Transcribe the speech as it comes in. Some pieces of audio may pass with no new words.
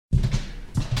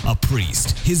A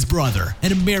priest, his brother,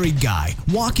 and a married guy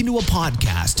walk into a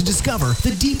podcast to discover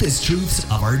the deepest truths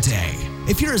of our day.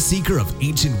 If you're a seeker of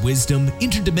ancient wisdom,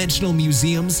 interdimensional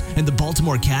museums, and the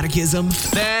Baltimore Catechism,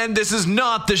 then this is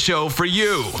not the show for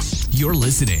you. You're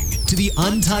listening to the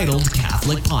Untitled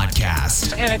Catholic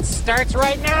Podcast. And it starts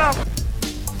right now.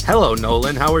 Hello,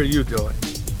 Nolan. How are you doing?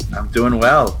 I'm doing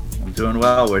well.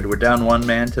 We're down one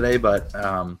man today, but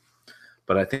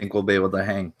I think we'll be able to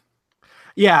hang.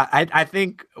 Yeah, I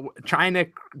think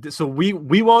so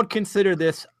we won't consider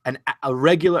this a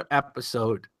regular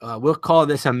episode. We'll call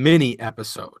this a mini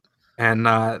episode. And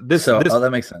that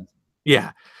makes sense.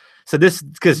 Yeah. So this,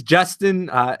 because Justin,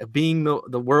 being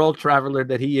the world traveler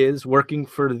that he is, working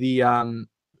for the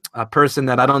person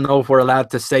that I don't know if we're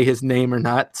allowed to say his name or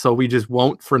not, so we just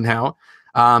won't for now.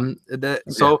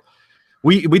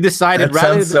 We decided that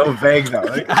sounds so vague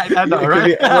though. I know,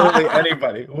 right? It could be literally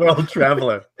anybody. World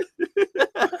traveler.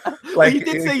 Like, he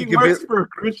did say he works for a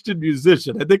Christian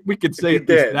musician. I think we could say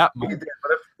that much.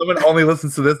 But if someone only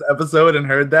listens to this episode and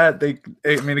heard that, it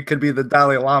could be the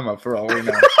Dalai Lama for all we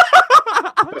know.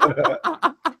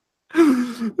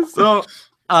 So,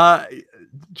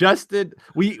 Justin,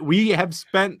 we have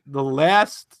spent the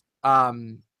last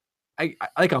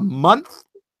like a month.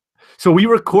 So we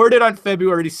recorded on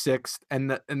February 6th, and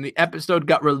the episode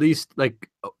got released like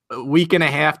a week and a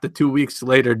half to 2 weeks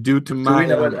later due to my. Do we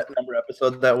know what number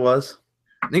episode that was?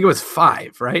 I think it was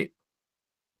 5, right?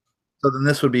 So then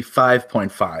this would be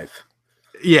 5.5.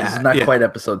 Yeah, this is not quite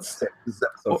episode 6. This is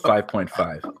episode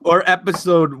 5.5, or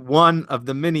episode 1 of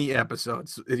the mini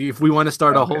episodes. If we want to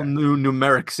start a whole new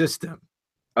numeric system.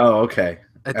 Oh, okay.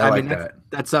 I mean,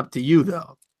 that's up to you,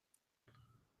 though.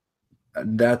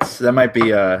 That might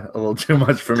be a little too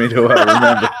much for me to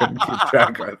remember and keep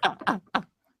track of.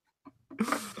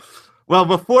 Well,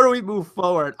 before we move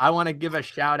forward, I want to give a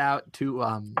shout out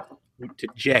to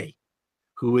Jay,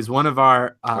 who is one of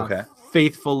our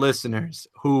faithful listeners.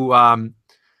 Who I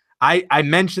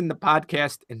mentioned the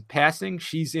podcast in passing.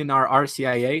 She's in our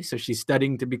RCIA, so she's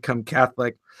studying to become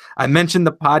Catholic. I mentioned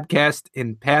the podcast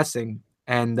in passing,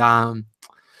 and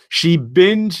she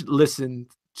binge listened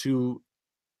to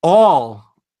all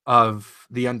of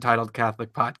the Untitled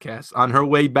Catholic podcast on her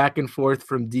way back and forth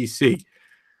from DC.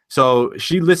 So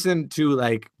she listened to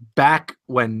like back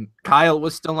when Kyle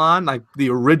was still on, like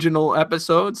the original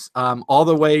episodes, all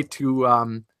the way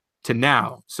to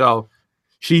now. So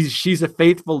she's a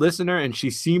faithful listener, and she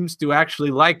seems to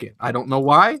actually like it. I don't know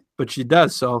why, but she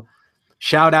does. So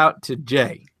shout out to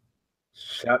Jay.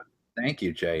 Thank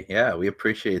you, Jay. Yeah, we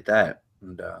appreciate that.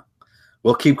 And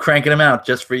we'll keep cranking them out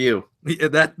just for you.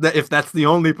 That if that's the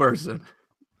only person.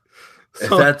 If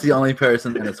that's the only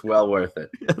person, then it's well worth it.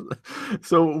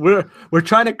 So we're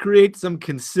trying to create some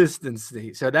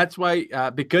consistency. So that's why,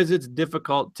 because it's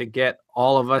difficult to get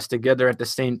all of us together at the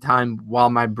same time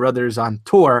while my brother's on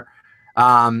tour,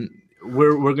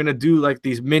 we're gonna do like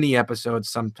these mini episodes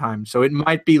sometimes. So it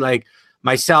might be like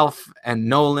myself and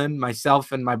Nolan,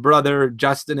 myself and my brother,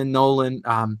 Justin and Nolan,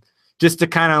 just to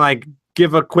kind of like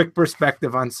give a quick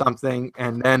perspective on something,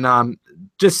 and then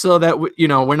just so that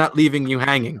we're not leaving you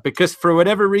hanging, because for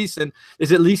whatever reason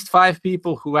there's at least 5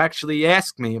 people who actually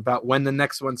ask me about when the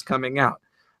next one's coming out.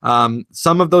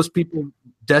 Some of those people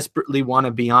desperately want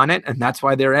to be on it, and that's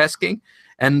why they're asking,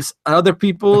 and other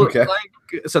people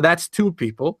so that's 2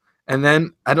 people, and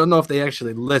then I don't know if they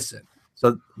actually listen,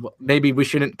 so maybe we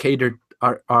shouldn't cater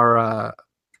to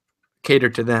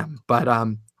them, but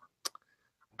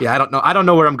yeah, I don't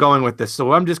know where I'm going with this.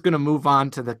 So I'm just going to move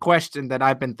on to the question that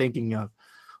I've been thinking of.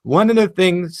 One of the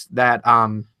things that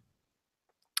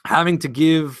having to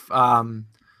give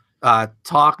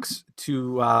talks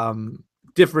to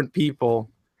different people,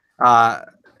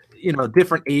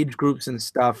 different age groups and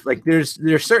stuff. Like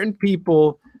there's certain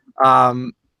people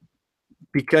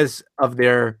because of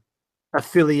their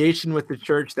affiliation with the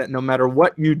church that no matter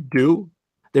what you do,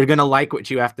 they're going to like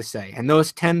what you have to say. And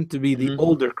those tend to be the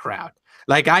older crowd.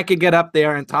 Like I could get up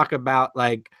there and talk about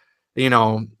like,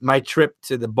 my trip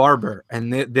to the barber,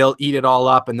 and they'll eat it all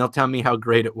up and they'll tell me how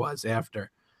great it was after.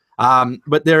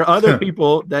 But there are other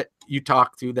people that you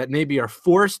talk to that maybe are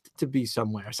forced to be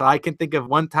somewhere. So I can think of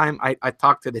one time I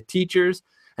talked to the teachers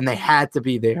and they had to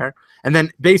be there. And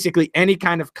then basically any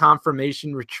kind of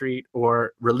confirmation retreat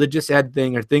or religious ed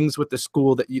thing or things with the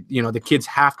school that, the kids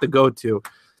have to go to,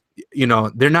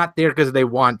 they're not there because they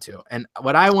want to. And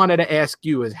what I wanted to ask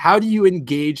you is, how do you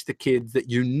engage the kids that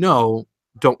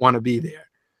don't want to be there?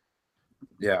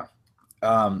 Yeah.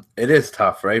 It is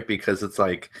tough, right? Because it's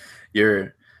like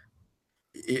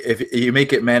if you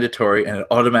make it mandatory and it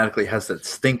automatically has that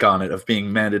stink on it of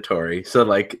being mandatory, so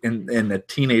like in the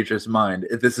teenager's mind,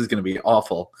 this is going to be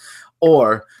awful.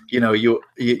 Or you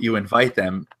invite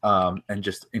them and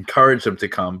just encourage them to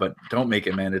come, but don't make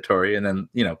it mandatory, and then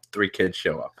 3 kids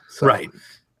show up. So, right.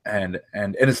 And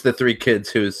it's the 3 kids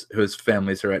whose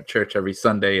families are at church every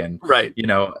Sunday, and right.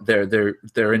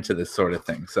 They're into this sort of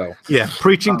thing. So yeah,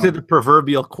 preaching to the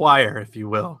proverbial choir, if you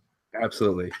will.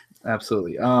 Absolutely.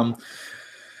 For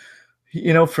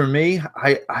me,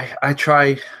 I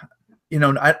try,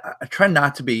 I try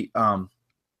not to be,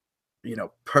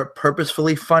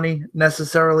 purposefully funny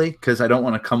necessarily, because I don't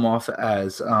want to come off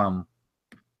as,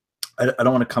 I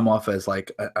don't want to come off as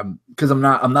like, because I'm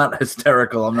not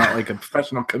hysterical. I'm not like a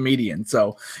professional comedian.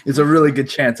 So it's a really good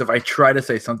chance if I try to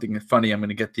say something funny, I'm going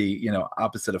to get the,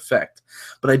 opposite effect.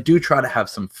 But I do try to have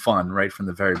some fun right from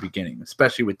the very beginning,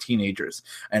 especially with teenagers,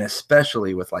 and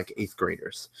especially with like 8th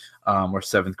graders or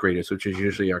 7th graders, which is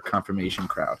usually our confirmation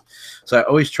crowd. So I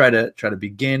always try to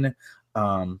begin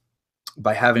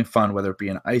by having fun, whether it be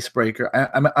an icebreaker. I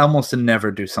almost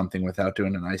never do something without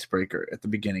doing an icebreaker at the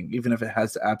beginning, even if it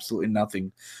has absolutely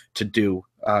nothing to do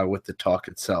with the talk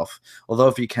itself. Although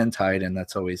if you can tie it in,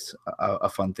 that's always a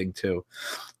fun thing too.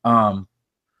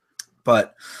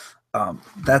 But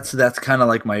that's kind of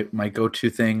like my go-to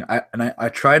thing. I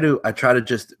try to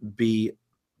just be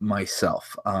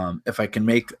myself. If I can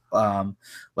make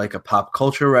like a pop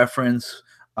culture reference,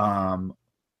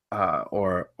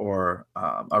 or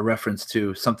a reference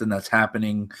to something that's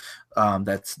happening,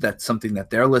 that's something that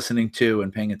they're listening to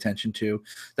and paying attention to,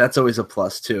 that's always a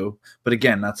plus too. But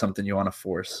again, not something you want to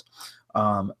force.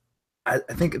 I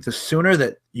think the sooner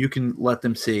that you can let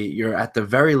them see you're at the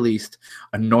very least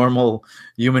a normal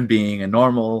human being, a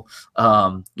normal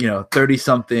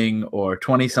 30-something or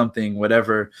 20-something,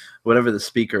 whatever the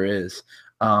speaker is,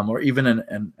 or even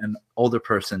an older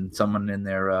person, someone in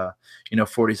their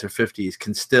 40s or 50s,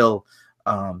 can still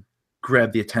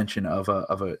grab the attention of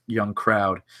a young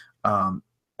crowd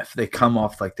if they come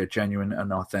off like they're genuine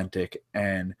and authentic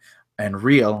and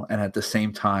real, and at the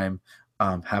same time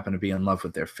happen to be in love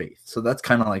with their faith. So that's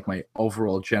kind of like my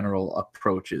overall general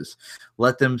approach, is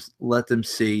let them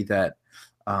see that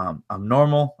I'm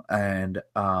normal, and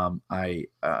I'm a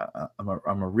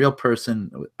real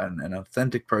person, an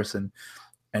authentic person,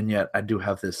 and yet I do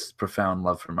have this profound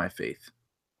love for my faith.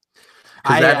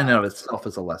 Because that in and of itself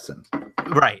is a lesson.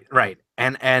 Right.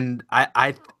 And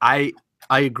I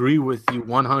agree with you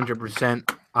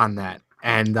 100% on that.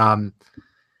 And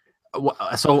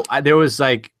there was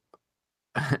like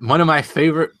one of my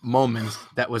favorite moments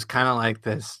that was kind of like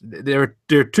this. There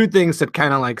are 2 things that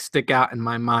kind of like stick out in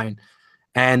my mind.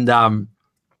 And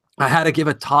I had to give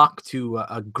a talk to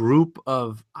a group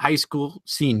of high school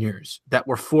seniors that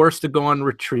were forced to go on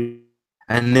retreat,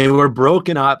 and they were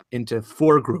broken up into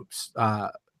 4 groups,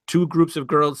 2 groups of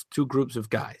girls, 2 groups of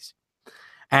guys.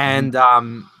 And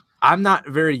I'm not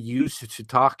very used to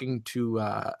talking to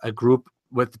a group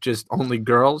with just only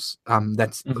girls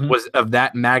was of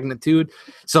that magnitude.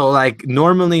 So like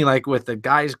normally, like with the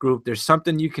guys group, there's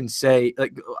something you can say,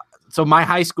 like, so my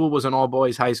high school was an all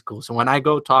boys high school. So when I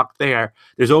go talk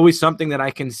there's always something that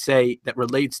I can say that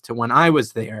relates to when I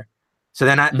was there. So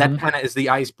then that kind of is the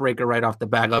icebreaker right off the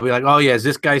bat. I'll be like, oh yeah, is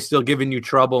this guy still giving you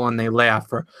trouble? And they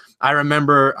laugh. Or I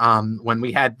remember when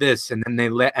we had this, and then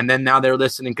and then now they're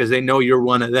listening because they know you're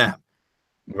one of them.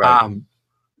 Right.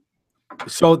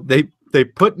 So they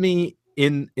put me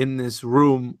in this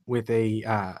room with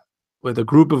a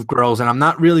group of girls, and I'm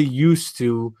not really used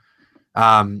to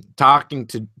talking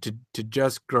to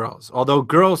just girls, although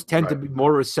girls tend to be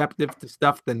more receptive to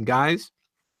stuff than guys.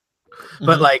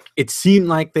 But like it seemed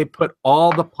like they put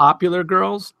all the popular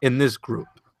girls in this group,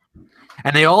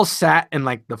 and they all sat in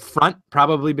like the front,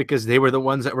 probably because they were the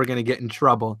ones that were going to get in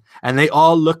trouble, and they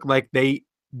all looked like they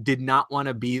did not want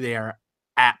to be there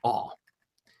at all.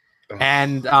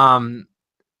 And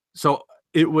so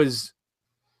it was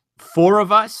 4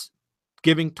 of us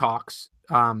giving talks,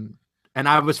 and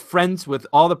I was friends with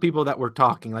all the people that were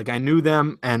talking. Like I knew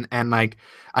them, and like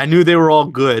I knew they were all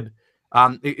good.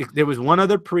 There was one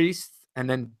other priest, and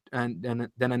then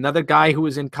another guy who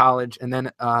was in college, and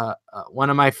then one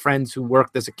of my friends who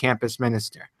worked as a campus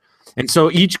minister. And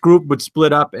so each group would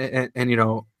split up, and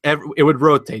it would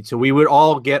rotate. So we would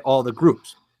all get all the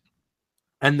groups.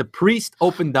 And the priest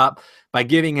opened up by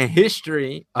giving a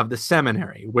history of the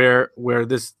seminary where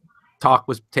this talk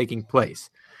was taking place.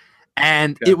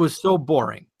 And it was so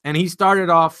boring. And he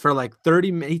started off for like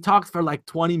 30 minutes. He talked for like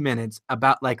 20 minutes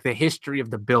about like the history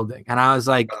of the building. And I was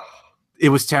like, it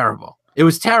was terrible. It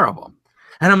was terrible.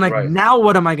 And I'm like, now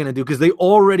what am I going to do? Because they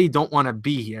already don't want to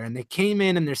be here. And they came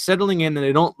in and they're settling in and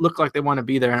they don't look like they want to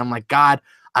be there. And I'm like, God,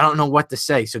 I don't know what to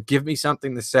say. So give me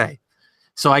something to say.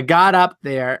 So I got up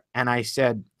there and I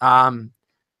said,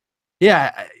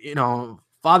 yeah, you know,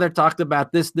 Father talked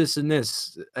about this, this, and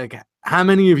this. Like, how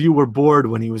many of you were bored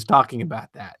when he was talking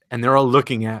about that? And they're all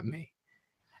looking at me.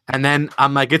 And then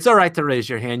I'm like, it's all right to raise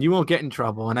your hand. You won't get in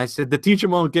trouble. And I said, the teacher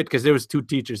won't get, because there was 2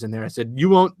 teachers in there. I said, you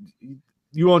won't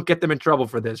get them in trouble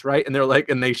for this, right? And they're like,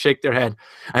 and they shake their head.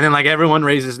 And then like everyone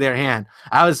raises their hand.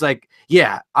 I was like,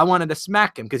 yeah, I wanted to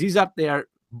smack him because he's up there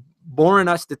boring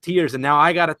us to tears. And now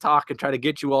I got to talk and try to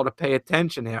get you all to pay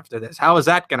attention after this. How is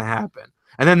that going to happen?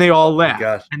 And then they all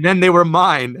laughed. And then they were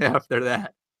mine after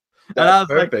that. And I was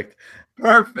perfect. Like,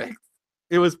 perfect.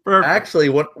 It was perfect. Actually,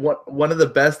 one of the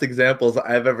best examples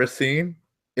I've ever seen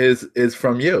is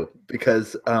from you,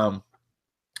 because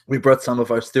we brought some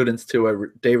of our students to a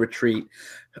day retreat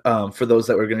for those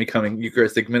that were going to be becoming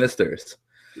Eucharistic ministers.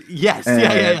 Yes.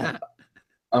 And,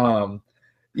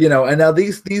 you know, and now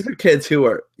these are kids who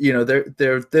are, you know,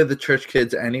 they're the church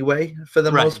kids anyway for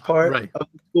the most part of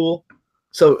the school.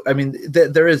 So I mean,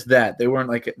 there is that. They weren't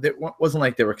like, it wasn't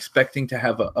like they were expecting to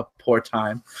have a poor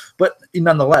time, but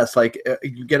nonetheless, like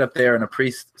you get up there and a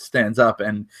priest stands up,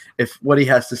 and if what he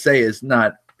has to say is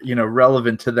not, you know,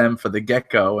 relevant to them for the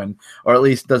get-go, and or at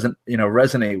least doesn't, you know,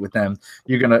 resonate with them,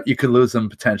 you could lose them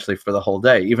potentially for the whole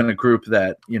day. Even a group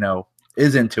that, you know,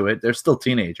 is into it, they're still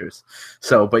teenagers.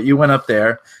 So, but you went up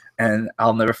there, and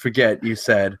I'll never forget, you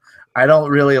said, I don't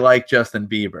really like Justin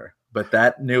Bieber, but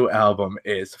that new album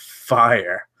is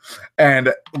fire.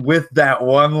 And with that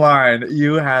one line,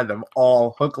 you had them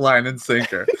all hook, line, and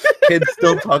sinker. Kids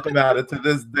still talk about it to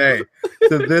this day,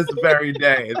 to this very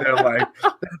day. They're like,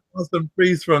 that's some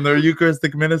priest from their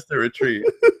Eucharistic minister retreat.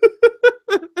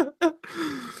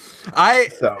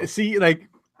 See, like,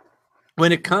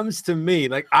 when it comes to me,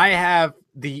 like, I have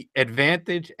the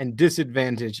advantage and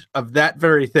disadvantage of that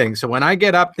very thing. So when I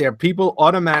get up there, people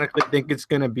automatically think it's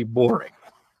going to be boring.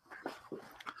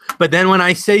 But then when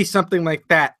I say something like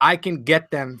that, I can get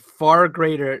them far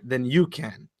greater than you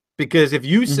can. Because if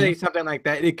you say something like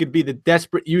that, it could be the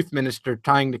desperate youth minister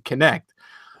trying to connect.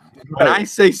 When I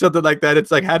say something like that,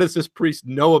 it's like, how does this priest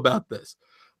know about this?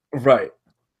 Right.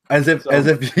 As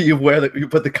if you you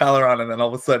put the collar on, and then all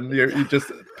of a sudden you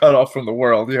just cut off from the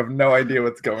world. You have no idea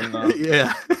what's going on.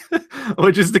 Yeah.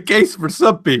 Which is the case for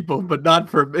some people, but not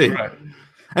for me. Right.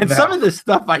 And some of this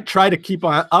stuff I try to keep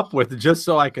up with just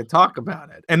so I could talk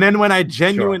about it. And then when I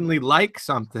genuinely like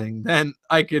something, then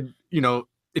I could, you know,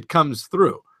 it comes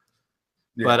through.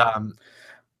 Yeah. But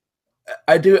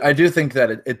I do think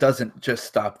that it doesn't just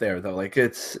stop there, though. Like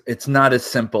it's not as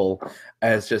simple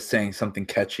as just saying something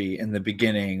catchy in the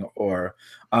beginning, or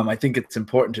I think it's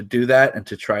important to do that and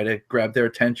to try to grab their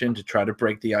attention, to try to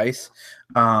break the ice.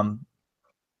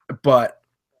 But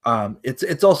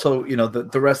it's also, you know,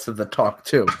 the rest of the talk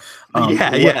too.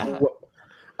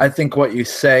 I think what you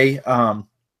say, and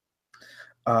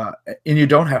you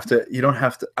don't have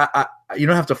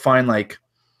to find, like,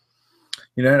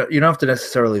 you know, you don't have to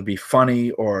necessarily be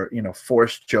funny or, you know,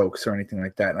 force jokes or anything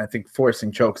like that. And I think forcing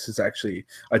jokes is actually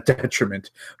a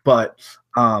detriment. But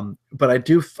I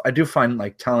do find,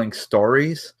 like, telling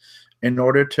stories in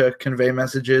order to convey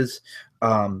messages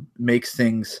makes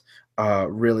things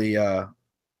really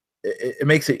it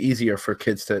makes it easier for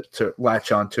kids to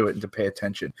latch onto it and to pay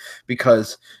attention,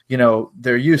 because, you know,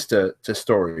 they're used to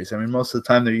stories. I mean, most of the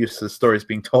time they're used to stories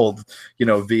being told, you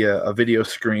know, via a video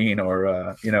screen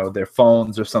or, you know, their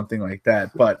phones or something like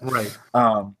that. But,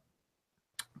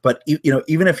 but you know,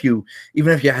 even if you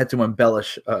had to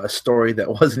embellish a story that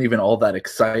wasn't even all that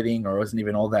exciting or wasn't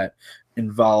even all that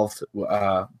involved,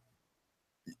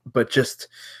 but just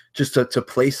to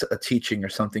place a teaching or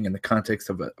something in the context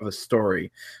of a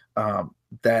story,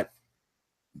 that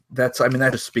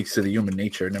just speaks to the human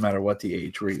nature. No matter what the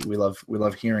age, we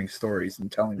love hearing stories and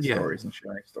telling stories and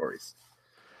sharing stories.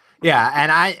 Yeah,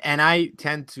 and I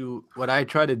tend to, what I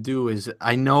try to do is,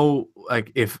 I know,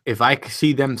 like, if I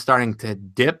see them starting to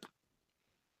dip,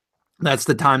 that's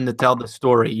the time to tell the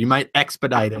story. You might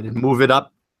expedite it and move it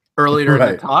up earlier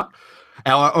in the talk,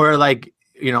 or like,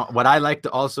 you know, what I like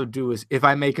to also do is, if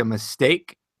I make a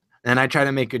mistake, and I try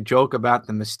to make a joke about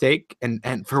the mistake,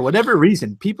 and for whatever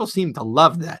reason, people seem to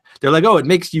love that. They're like, "Oh, it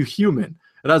makes you human."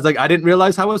 And I was like, I didn't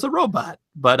realize I was a robot.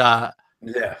 But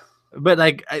but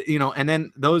like, you know, and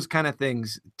then those kind of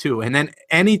things too. And then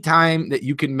anytime that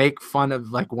you can make fun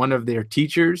of, like, one of their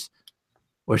teachers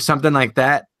or something like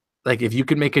that, like, if you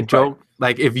could make a joke,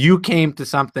 like if you came to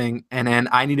something and then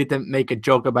I needed to make a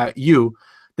joke about you,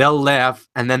 they'll laugh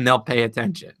and then they'll pay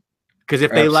attention. Because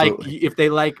if they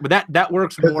like, but that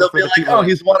works more they'll for be the like, people. oh,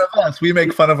 he's one of us. We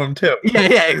make fun of him too.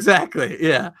 Yeah, exactly.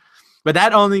 Yeah, but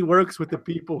that only works with the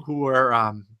people who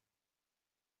are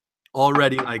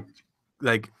already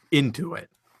like into it,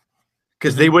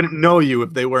 because they wouldn't know you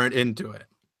if they weren't into it.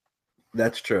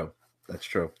 That's true.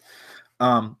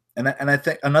 And I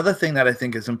think another thing that I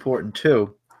think is important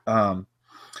too,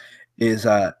 is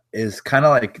kind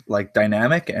of like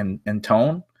dynamic and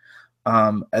tone.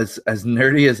 As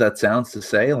nerdy as that sounds to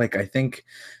say, like, I think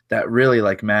that really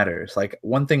like matters. Like,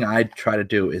 one thing I try to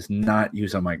do is not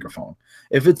use a microphone.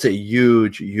 If it's a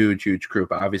huge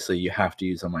group, obviously you have to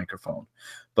use a microphone.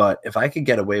 But if I could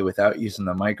get away without using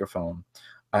the microphone,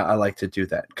 I like to do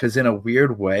that, because in a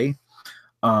weird way,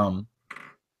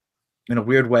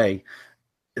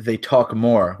 they talk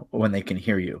more when they can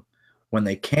hear you. When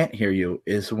they can't hear you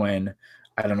is when,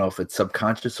 I don't know if it's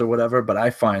subconscious or whatever, but I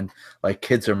find like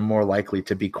kids are more likely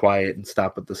to be quiet and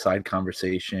stop at the side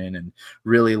conversation and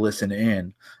really listen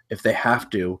in if they have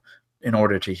to in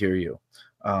order to hear you.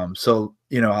 So,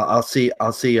 I'll see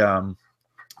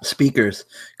speakers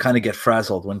kind of get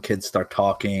frazzled when kids start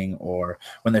talking, or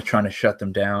when they're trying to shut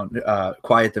them down,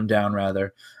 quiet them down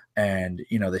rather. And,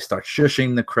 they start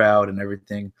shushing the crowd and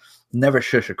everything. Never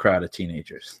shush a crowd of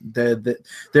teenagers. They're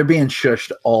being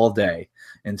shushed all day.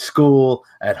 In school,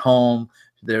 at home,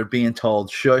 they're being told,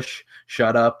 shush,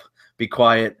 shut up, be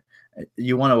quiet.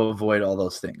 You want to avoid all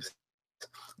those things.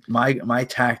 My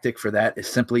tactic for that is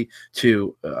simply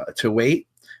to wait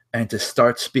and to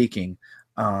start speaking,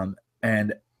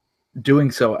 and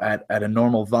doing so at a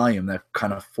normal volume that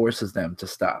kind of forces them to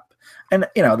stop. And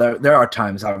there are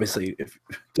times, obviously,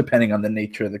 depending on the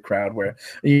nature of the crowd, where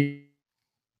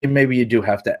maybe you do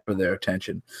have to have their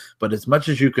attention. But as much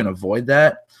as you can avoid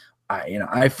that,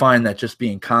 I find that just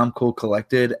being calm, cool,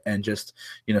 collected, and just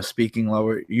speaking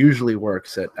lower usually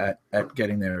works at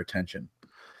getting their attention.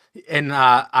 And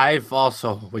I've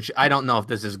also, which I don't know if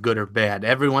this is good or bad,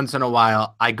 every once in a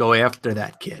while I go after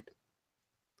that kid.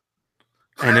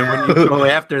 And then when you go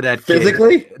after that kid,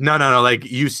 physically? No,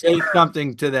 like you say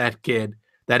something to that kid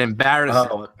that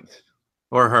embarrasses him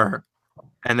or her,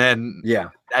 and then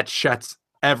that shuts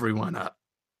everyone up.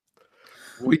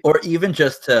 Or even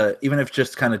if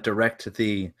just kind of direct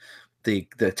the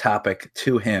topic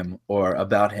to him or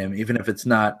about him, even if it's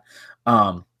not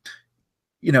putting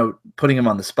him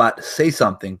on the spot to say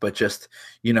something, but just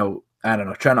I don't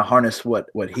know, trying to harness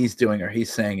what he's doing or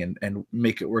he's saying and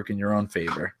make it work in your own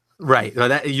favor. Right.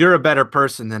 Well, you're a better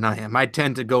person than I am. I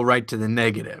tend to go right to the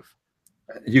negative.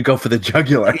 You go for the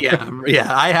jugular. Yeah.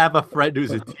 I have a friend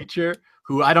who's a teacher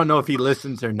who, I don't know if he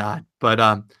listens or not, but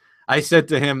I said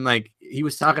to him, like, he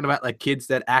was talking about like kids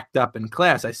that act up in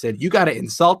class. I said, you got to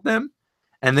insult them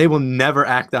and they will never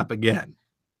act up again.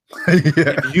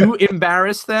 If you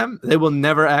embarrass them, they will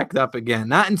never act up again.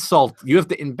 Not insult. You have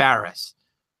to embarrass.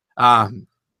 I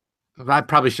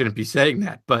probably shouldn't be saying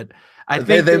that, but I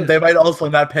think they might also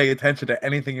not pay attention to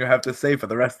anything you have to say for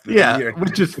the rest of the year.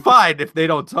 Which is fine if they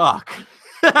don't talk.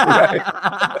 Because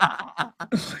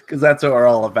that's what we're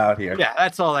all about here. Yeah,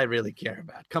 that's all I really care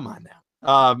about. Come on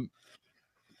now.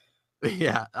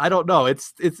 Yeah, I don't know.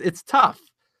 It's tough,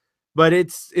 but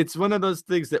it's one of those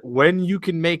things that when you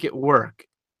can make it work,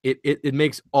 it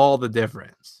makes all the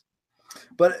difference.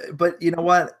 But you know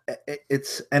what?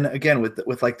 And again,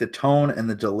 with like the tone and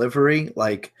the delivery,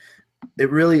 like,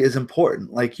 it really is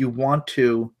important. Like, you want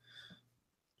to,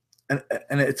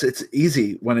 and it's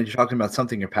easy when you're talking about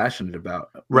something you're passionate about,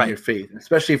 right? Your faith,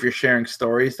 especially if you're sharing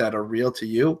stories that are real to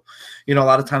you. A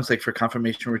lot of times, like for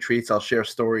confirmation retreats, I'll share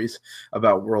stories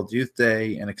about World Youth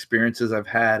Day and experiences I've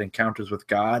had, encounters with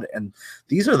God, and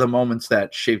these are the moments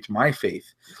that shaped my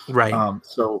faith. Right.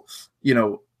 So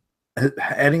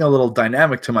adding a little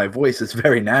dynamic to my voice is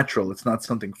very natural. It's not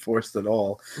something forced at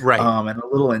all. Right. And a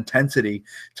little intensity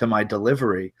to my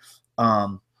delivery.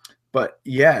 But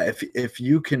yeah, if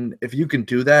you can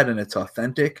do that and it's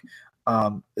authentic,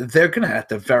 they're going to at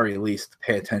the very least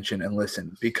pay attention and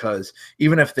listen, because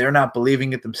even if they're not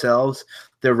believing it themselves,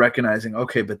 they're recognizing,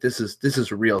 okay, but this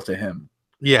is real to him.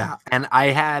 Yeah. And I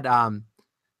had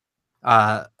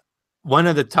one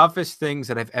of the toughest things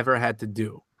that I've ever had to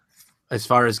do as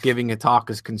far as giving a talk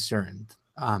is concerned.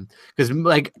 Because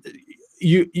like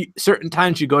you certain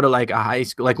times you go to like a high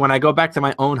school, like when I go back to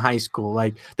my own high school,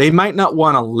 like they might not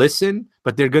want to listen,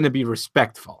 but they're going to be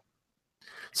respectful.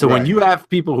 So when you have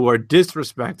people who are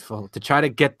disrespectful, to try to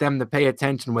get them to pay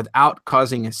attention without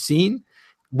causing a scene,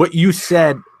 what you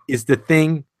said is the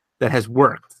thing that has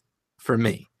worked for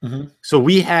me. So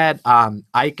we had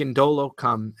Ike and Dolo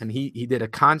come, and he did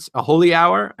a holy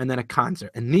hour and then a concert.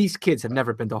 And these kids have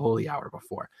never been to holy hour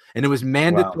before, and it was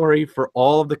mandatory for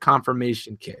all of the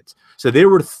confirmation kids. So there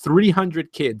were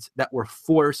 300 kids that were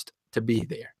forced to be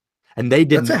there, and they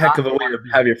did. That's a heck of a way to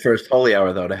have your first holy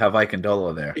hour, though, to have Ike and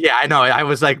Dolo there. Yeah, I know. I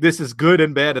was like, this is good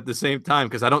and bad at the same time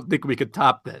because I don't think we could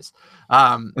top this.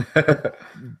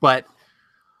 But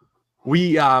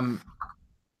we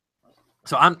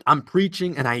So I'm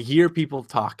preaching and I hear people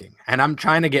talking, and I'm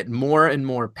trying to get more and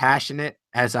more passionate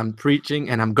as I'm preaching,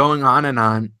 and I'm going on.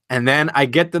 And then I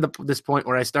get to this point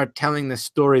where I start telling this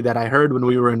story that I heard when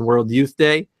we were in World Youth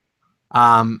Day.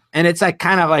 And it's like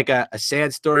kind of like a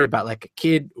sad story about like a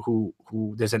kid who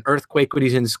there's an earthquake when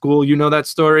he's in school. You know that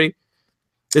story?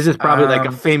 This is probably like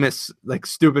a famous like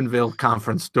Steubenville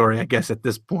conference story, I guess, at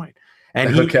this point.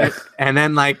 And and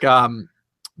then like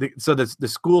so the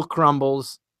school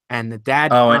crumbles. And the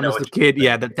dad promised the kid,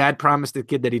 the dad promised the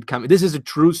kid that he'd come. This is a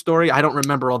true story. I don't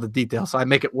remember all the details, so I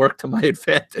make it work to my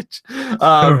advantage.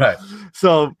 Right.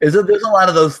 So there's a lot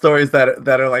of those stories that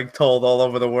are like told all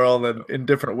over the world and in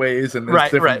different ways and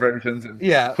there's different versions. And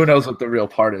who knows what the real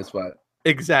part is, but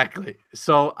exactly.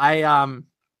 So I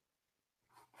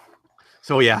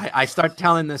start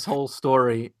telling this whole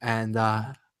story, and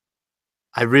I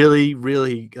really,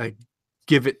 really like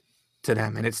give it to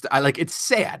them, and it's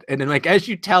sad, and then like as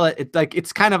you tell it,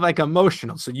 it's kind of like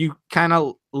emotional, so you kind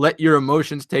of let your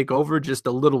emotions take over just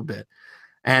a little bit.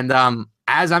 And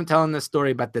as I'm telling this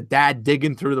story about the dad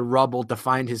digging through the rubble to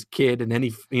find his kid, and then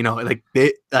he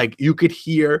you could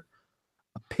hear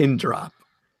a pin drop.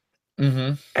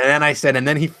 And then I said, and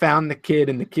then he found the kid,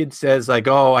 and the kid says like,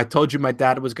 "Oh, I told you my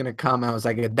dad was gonna come." I was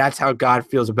like, "That's how God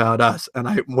feels about us." And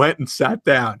I went and sat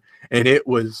down, and it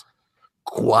was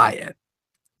quiet.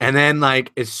 And then,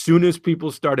 like, as soon as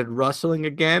people started rustling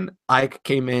again, Ike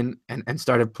came in and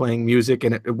started playing music,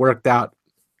 and it worked out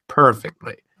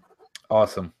perfectly.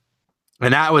 Awesome.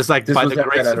 And that was like by the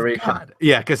grace of God.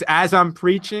 Yeah, because as I'm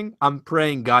preaching, I'm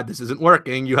praying, God, this isn't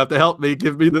working. You have to help me.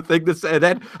 Give me the thing to say. And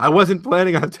then I wasn't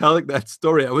planning on telling that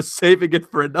story. I was saving it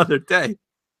for another day.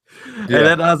 Yeah. And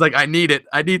then I was like, I need it.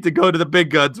 I need to go to the big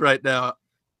guns right now.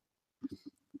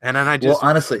 And then I just... Well,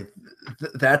 honestly...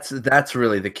 That's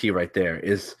really the key right there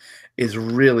is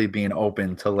really being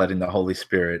open to letting the Holy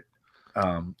Spirit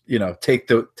take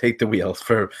the wheels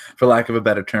for lack of a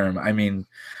better term. I mean,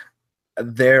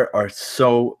 there are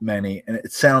so many, and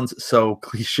it sounds so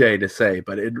cliche to say,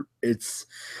 but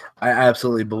I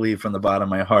absolutely believe from the bottom of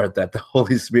my heart that the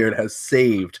Holy Spirit has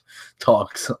saved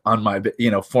talks on my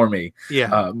for me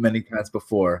many times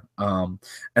before, and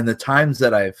the times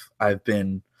that I've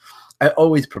been, I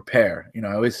always prepare,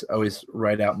 I always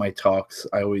write out my talks.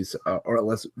 I always, or at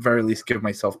least very least give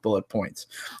myself bullet points.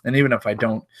 And even if I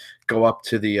don't go up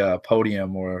to the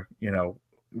podium or,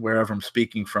 wherever I'm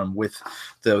speaking from with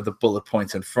the bullet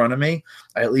points in front of me,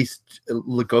 I at least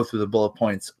go through the bullet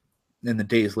points in the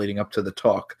days leading up to the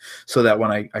talk so that when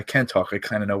I can talk, I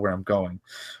kind of know where I'm going.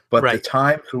 But the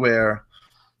times where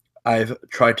I've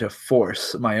tried to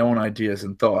force my own ideas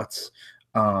and thoughts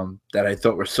that I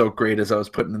thought were so great as I was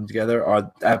putting them together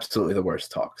are absolutely the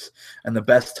worst talks. And the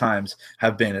best times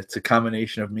have been, it's a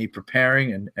combination of me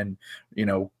preparing and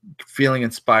feeling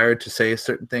inspired to say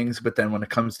certain things, but then when it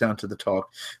comes down to the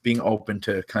talk, being open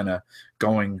to kind of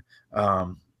going,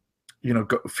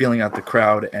 feeling out the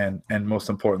crowd and most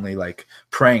importantly, like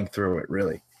praying through it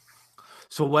really.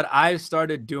 So what I've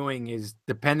started doing is,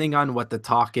 depending on what the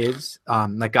talk is,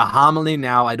 like a homily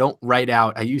now, I don't write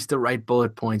out. I used to write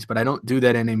bullet points, but I don't do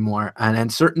that anymore. And then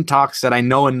certain talks that I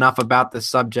know enough about the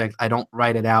subject, I don't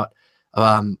write it out.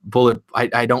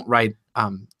 I don't write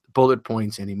bullet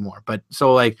points anymore. But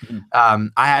so like I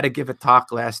had to give a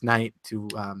talk last night to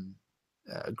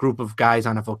a group of guys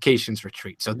on a vocations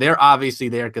retreat. So they're obviously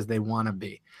there because they want to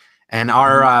be. And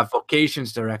our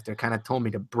vocations director kind of told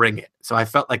me to bring it. So I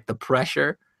felt like the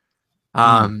pressure.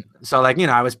 So like,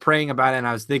 I was praying about it and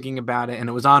I was thinking about it, and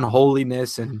it was on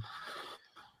holiness. And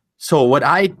so what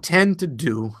I tend to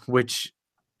do, which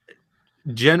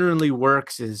generally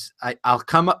works, is I'll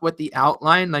come up with the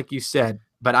outline, like you said,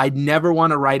 but I never want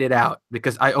to write it out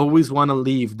because I always want to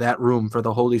leave that room for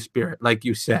the Holy Spirit, like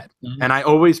you said. And I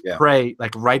always pray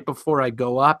like right before I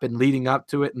go up and leading up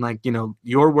to it, and like,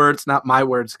 your words, not my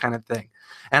words kind of thing.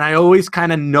 And I always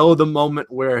kind of know the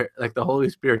moment where like the Holy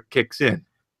Spirit kicks in.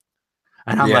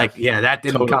 And I'm like, that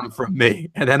didn't come from me.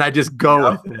 And then I just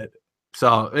go with it.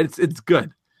 So it's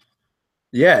good.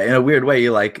 Yeah, in a weird way,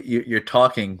 you're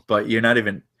talking, but you're not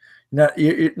even not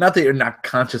that you're not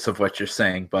conscious of what you're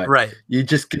saying, but right. You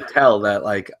just can tell that,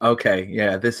 like, okay,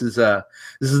 yeah, this is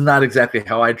not exactly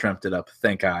how I dreamt it up.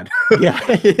 Thank God.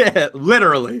 yeah,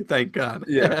 literally, thank God.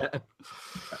 Yeah,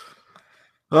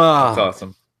 oh, that's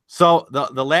awesome. So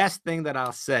the last thing that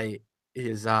I'll say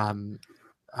is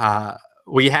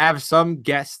we have some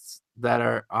guests that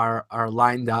are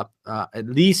lined up, at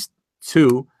least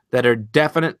 2 that are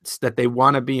definite that they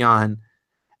want to be on,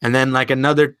 and then like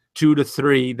another 2 to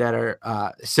 3 that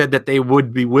are said that they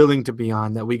would be willing to be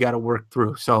on, that we got to work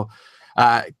through. So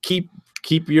keep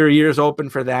your ears open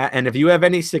for that. And if you have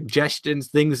any suggestions,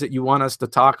 things that you want us to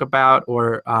talk about,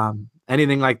 or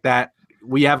anything like that,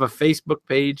 we have a Facebook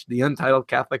page, the Untitled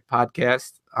Catholic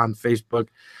Podcast on Facebook.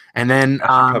 And then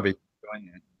probably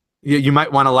join it. You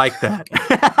might want to like that.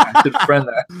 I should friend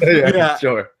that. Yeah,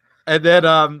 sure. And then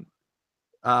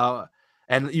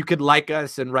and you could like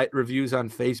us and write reviews on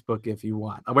Facebook if you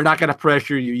want. We're not going to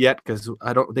pressure you yet because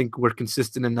I don't think we're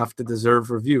consistent enough to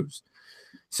deserve reviews.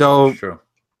 So, true.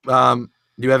 Do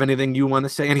you have anything you want to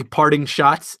say? Any parting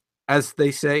shots, as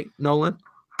they say, Nolan?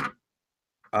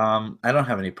 I don't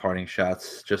have any parting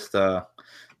shots. Just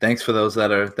thanks for those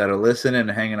that are listening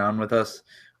and hanging on with us.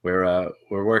 We're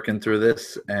working through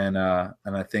this, and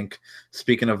I think,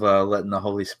 speaking of letting the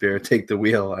Holy Spirit take the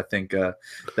wheel, I think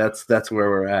that's where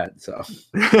we're at. So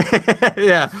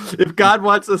yeah, if God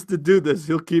wants us to do this,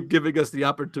 He'll keep giving us the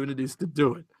opportunities to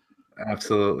do it.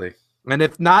 Absolutely. And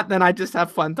if not, then I just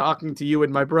have fun talking to you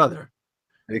and my brother.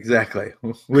 Exactly,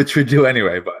 which we do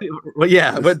anyway. But well,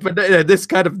 yeah, but this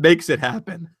kind of makes it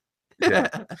happen. Yeah.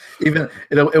 Even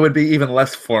it would be even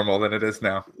less formal than it is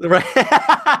now. Right.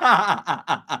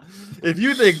 If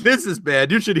you think this is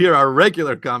bad, you should hear our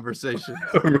regular conversation.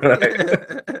 Right.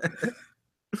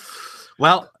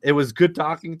 Well, it was good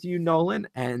talking to you, Nolan,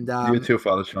 and you too,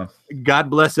 Father Sean.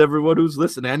 God bless everyone who's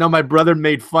listening. I know my brother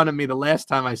made fun of me the last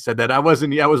time I said that. I was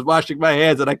washing my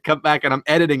hands, and I come back and I'm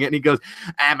editing it, and he goes,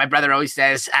 my brother always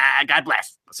says, God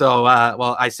bless. So,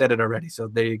 well, I said it already, so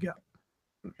there you go.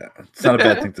 It's not a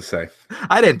bad thing to say.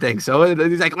 I didn't think so.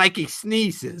 He's like he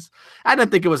sneezes. I didn't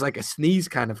think it was like a sneeze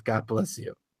kind of God bless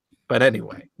you. But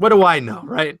anyway, what do I know,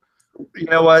 right? You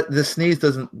know what? The sneeze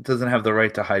doesn't have the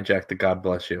right to hijack the God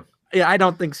bless you. Yeah, I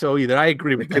don't think so either. I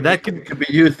agree with you. That could be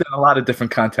used in a lot of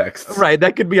different contexts. Right.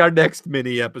 That could be our next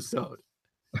mini episode.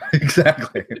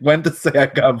 Exactly. When to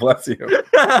say God bless you.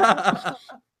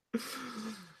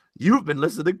 You've been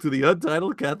listening to the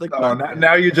Untitled Catholic Podcast.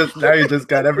 Now you just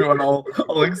got everyone all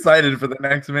excited for the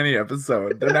next mini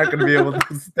episode. They're not going to be able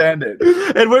to stand it.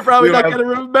 And we're probably not going to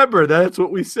remember that's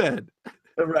what we said.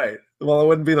 Right. Well, it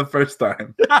wouldn't be the first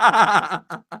time.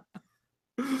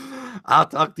 I'll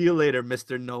talk to you later,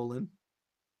 Mr. Nolan.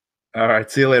 All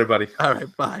right. See you later, buddy. All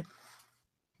right. Bye.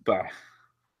 Bye.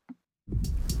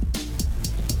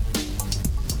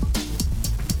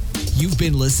 You've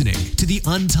been listening to the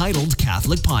Untitled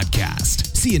Catholic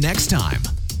Podcast. See you next time.